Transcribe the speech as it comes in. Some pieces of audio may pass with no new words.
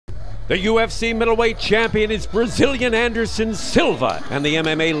The UFC middleweight champion is Brazilian Anderson Silva, and the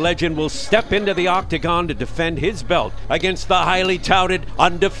MMA legend will step into the octagon to defend his belt against the highly touted,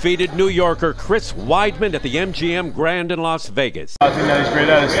 undefeated New Yorker Chris Weidman at the MGM Grand in Las Vegas. I think that he's great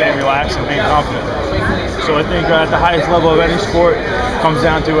at is staying relaxed and being confident. So I think at the highest level of any sport, it comes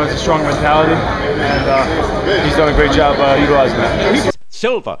down to a strong mentality, and he's done a great job utilizing that.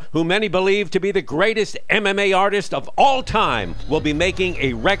 Silva, who many believe to be the greatest MMA artist of all time, will be making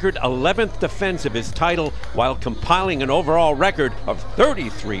a record 11th defense of his title while compiling an overall record of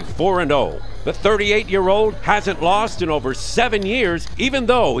 33-4-0. The 38-year-old hasn't lost in over 7 years, even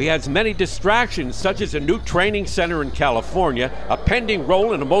though he has many distractions such as a new training center in California, a pending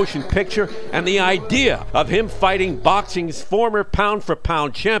role in a motion picture, and the idea of him fighting boxing's former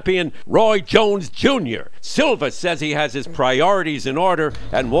pound-for-pound champion, Roy Jones Jr. Silva says he has his priorities in order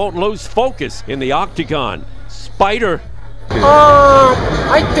and won't lose focus in the octagon. Spider.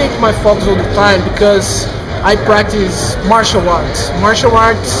 I take my focus all the time because I practice martial arts. Martial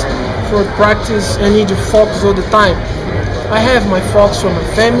arts, for practice, I need to focus all the time. I have my focus for my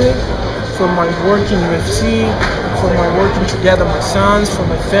family, for my work in UFC, for my working together with my sons, for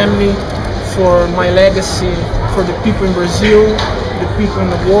my family, for my legacy, for the people in Brazil, the people in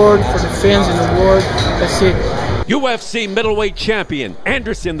the world, for the fans in the world. That's it. UFC middleweight champion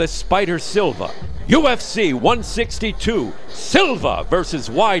Anderson the Spider Silva. UFC 162, Silva versus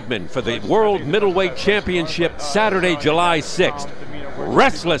Weidman for the World Middleweight Championship Saturday, July 6th.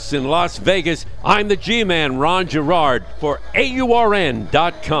 Restless in Las Vegas, I'm the G-Man, Ron Gerard, for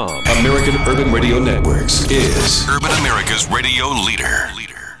AURN.com. American Urban Radio Networks is Urban America's radio leader.